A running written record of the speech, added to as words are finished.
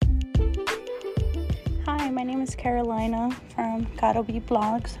Hi, my name is Carolina from Caro B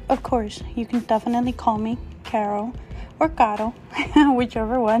Blogs. Of course, you can definitely call me Caro or Caro,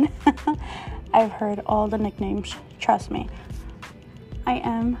 whichever one. I've heard all the nicknames, trust me. I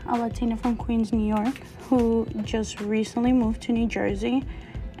am a Latina from Queens, New York, who just recently moved to New Jersey.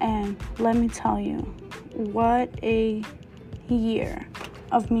 And let me tell you, what a year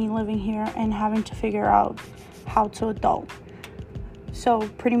of me living here and having to figure out how to adult. So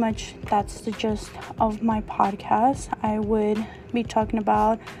pretty much that's the gist of my podcast. I would be talking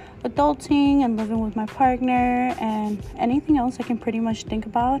about adulting and living with my partner and anything else I can pretty much think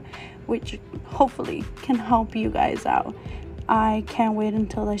about, which hopefully can help you guys out. I can't wait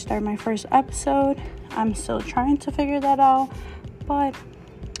until I start my first episode. I'm still trying to figure that out, but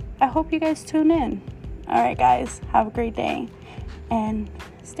I hope you guys tune in. All right, guys, have a great day and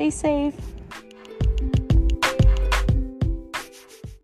stay safe.